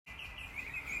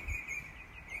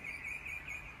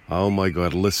Oh my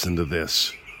God, listen to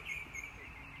this.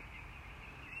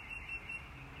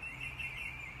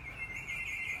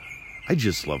 I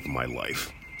just love my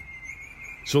life.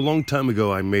 So a long time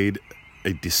ago, I made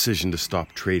a decision to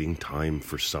stop trading time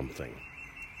for something.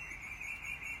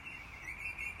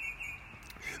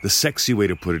 The sexy way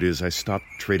to put it is I stopped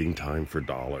trading time for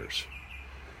dollars.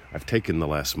 I've taken the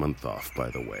last month off, by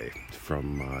the way,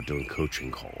 from doing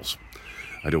coaching calls.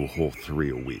 I do a whole 3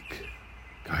 a week.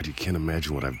 God, you can't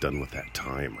imagine what I've done with that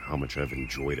time, how much I've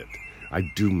enjoyed it. I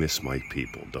do miss my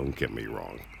people, don't get me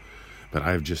wrong. But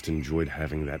I've just enjoyed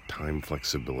having that time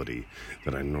flexibility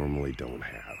that I normally don't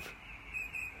have.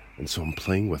 And so I'm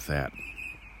playing with that.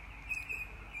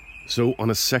 So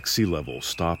on a sexy level,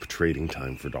 stop trading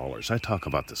time for dollars. I talk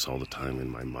about this all the time in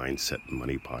my Mindset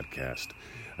Money podcast.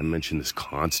 I mention this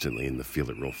constantly in the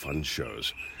Feel It Real Fun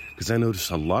shows because I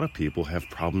notice a lot of people have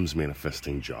problems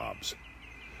manifesting jobs.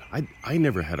 I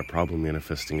never had a problem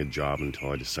manifesting a job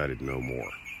until I decided no more.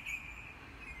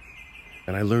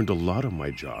 And I learned a lot of my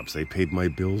jobs. They paid my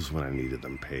bills when I needed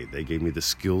them paid. They gave me the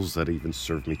skills that even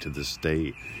serve me to this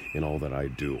day in all that I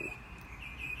do.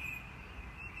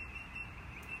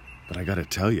 But I gotta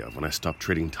tell you, when I stopped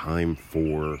trading time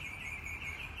for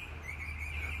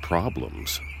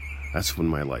problems, that's when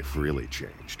my life really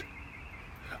changed.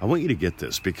 I want you to get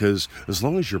this because as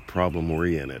long as you're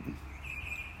problem-oriented,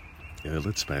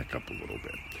 let's back up a little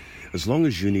bit. As long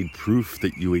as you need proof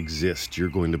that you exist, you're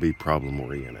going to be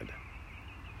problem-oriented.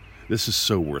 This is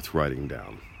so worth writing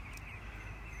down.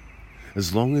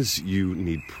 As long as you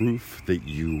need proof that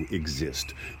you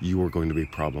exist, you are going to be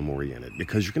problem-oriented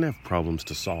because you're going to have problems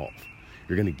to solve.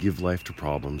 You're going to give life to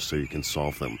problems so you can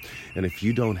solve them. And if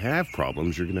you don't have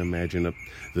problems, you're going to imagine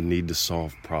the need to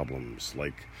solve problems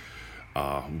like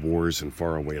wars in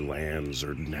faraway lands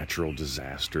or natural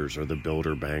disasters or the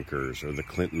Bilderbankers or the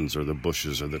Clintons or the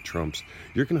Bushes or the Trumps.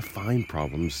 You're going to find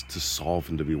problems to solve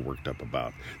and to be worked up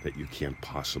about that you can't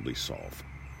possibly solve.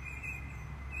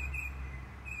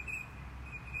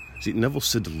 See, Neville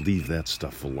said to leave that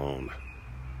stuff alone.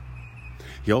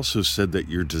 He also said that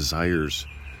your desires,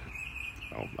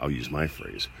 I'll use my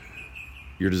phrase,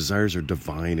 your desires are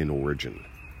divine in origin.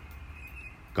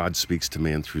 God speaks to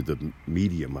man through the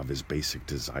medium of his basic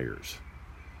desires.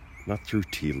 Not through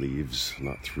tea leaves,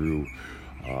 not through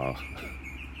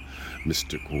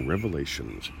mystical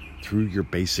revelations. Through your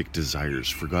basic desires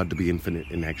for God to be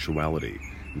infinite in actuality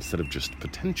instead of just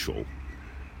potential.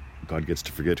 God gets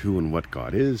to forget who and what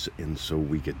God is, and so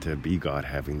we get to be God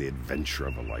having the adventure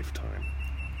of a lifetime.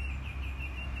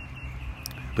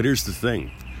 But here's the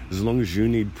thing. As long as you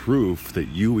need proof that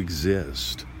you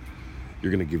exist,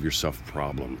 you're going to give yourself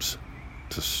problems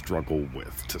to struggle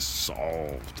with, to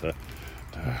solve,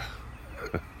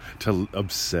 to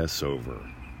obsess over.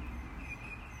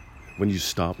 When you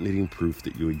stop needing proof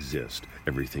that you exist,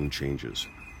 everything changes.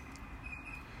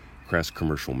 Crass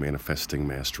commercial,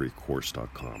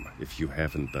 manifestingmasterycourse.com. If you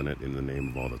haven't done it in the name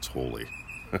of all that's holy,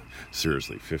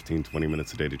 seriously, 15, 20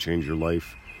 minutes a day to change your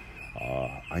life.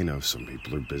 I know some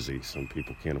people are busy. Some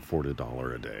people can't afford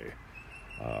 $1 a day.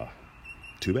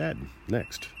 Too bad.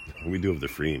 Next. We do have the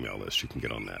free email list. You can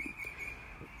get on that.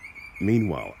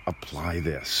 Meanwhile, apply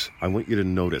this. I want you to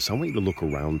notice. I want you to look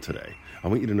around today. I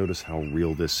want you to notice how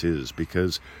real this is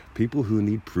because people who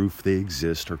need proof they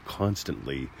exist are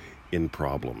constantly in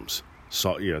problems.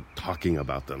 So, talking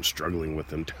about them, struggling with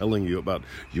them, telling you about,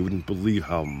 you wouldn't believe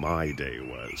how my day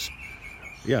was.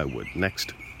 Yeah, I would.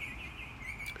 Next.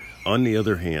 On the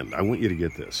other hand, I want you to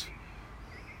get this.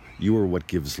 You are what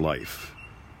gives life.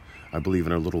 I believe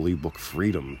in our little ebook,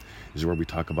 Freedom, is where we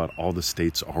talk about all the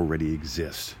states already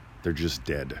exist. They're just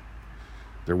dead.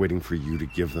 They're waiting for you to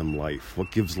give them life.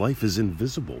 What gives life is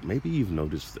invisible. Maybe you've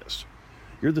noticed this.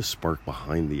 You're the spark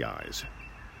behind the eyes.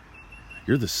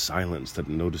 You're the silence that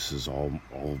notices all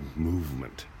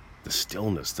movement. The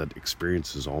stillness that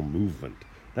experiences all movement.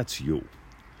 That's you.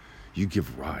 You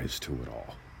give rise to it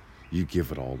all. You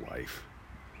give it all life.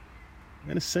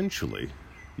 And essentially,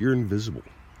 you're invisible.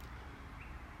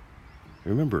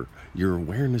 Remember, your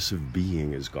awareness of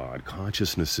being is God.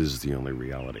 Consciousness is the only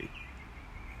reality.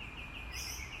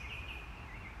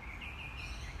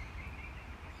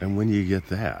 And when you get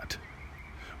that,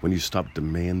 when you stop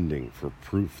demanding for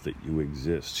proof that you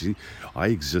exist, see, I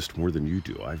exist more than you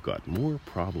do. I've got more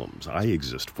problems. I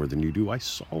exist more than you do. I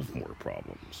solve more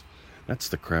problems. That's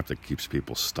the crap that keeps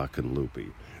people stuck and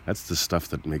loopy. That's the stuff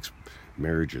that makes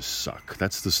marriages suck.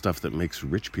 That's the stuff that makes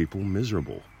rich people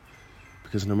miserable.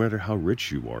 Because no matter how rich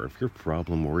you are, if you're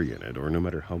problem-oriented, or no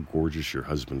matter how gorgeous your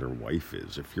husband or wife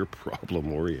is, if you're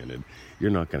problem-oriented, you're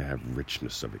not going to have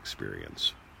richness of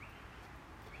experience.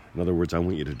 In other words, I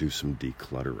want you to do some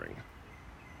decluttering.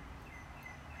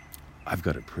 I've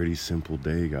got a pretty simple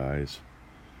day, guys.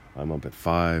 I'm up at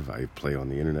 5, I play on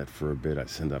the internet for a bit, I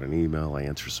send out an email, I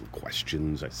answer some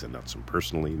questions, I send out some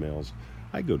personal emails,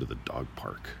 I go to the dog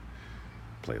park,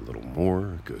 play a little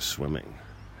more, go swimming,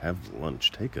 have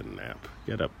lunch, take a nap,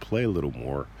 get up, play a little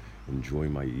more, enjoy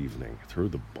my evening, throw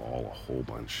the ball a whole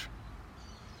bunch.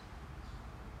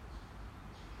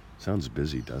 Sounds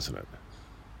busy, doesn't it?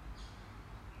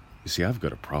 You see, I've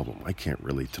got a problem. I can't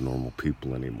relate to normal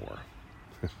people anymore.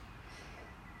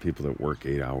 People that work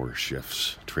 8-hour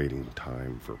shifts, trading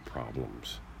time for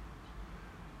problems.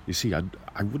 You see, I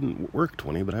wouldn't work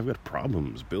 20, but I've got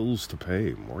problems, bills to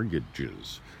pay,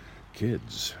 mortgages,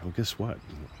 kids. Well, guess what?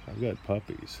 I've got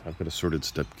puppies. I've got assorted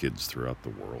stepkids throughout the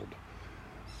world.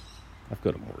 I've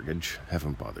got a mortgage.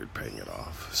 Haven't bothered paying it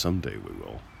off. Someday we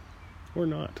will. Or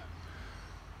not.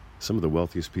 Some of the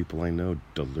wealthiest people I know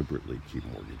deliberately keep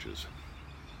mortgages.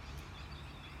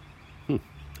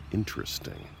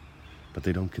 Interesting. But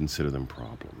they don't consider them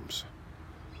problems.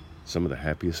 Some of the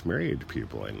happiest married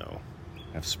people I know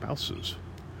have spouses,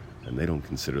 and they don't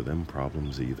consider them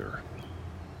problems either.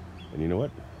 And you know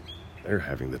what? They're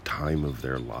having the time of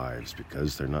their lives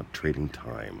because they're not trading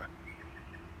time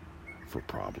for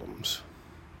problems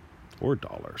or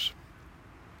dollars.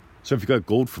 So if you got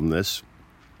gold from this,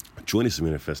 join us at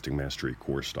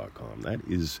ManifestingMasteryCourse.com. That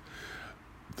is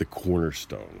the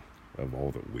cornerstone of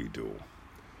all that we do.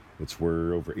 It's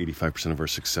where over 85% of our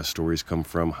success stories come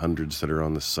from, hundreds that are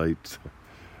on the site,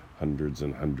 hundreds,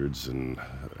 and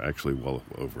actually well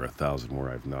over 1,000 more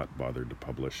I've not bothered to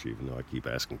publish, even though I keep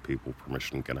asking people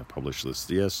permission, can I publish this?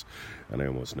 Yes, and I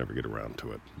almost never get around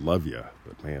to it. Love you,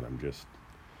 but man,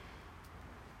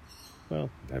 I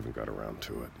haven't got around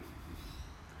to it.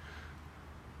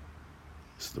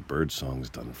 So the bird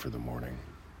song's done for the morning.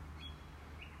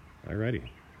 Alrighty.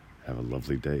 Have a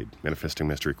lovely day.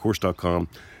 ManifestingMasteryCourse.com.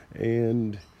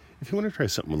 And if you want to try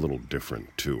something a little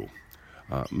different too,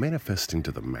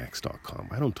 ManifestingToTheMax.com.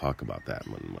 I don't talk about that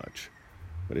one much,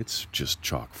 but it's just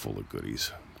chock full of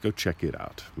goodies. Go check it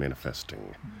out.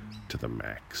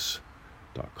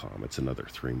 ManifestingToTheMax.com. It's another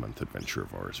 3-month adventure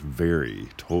of ours.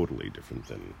 Totally different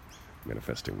than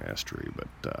Manifesting Mastery, but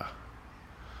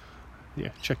yeah,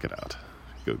 check it out.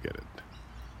 Go get it.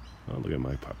 Oh, look at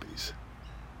my puppies.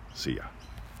 See ya.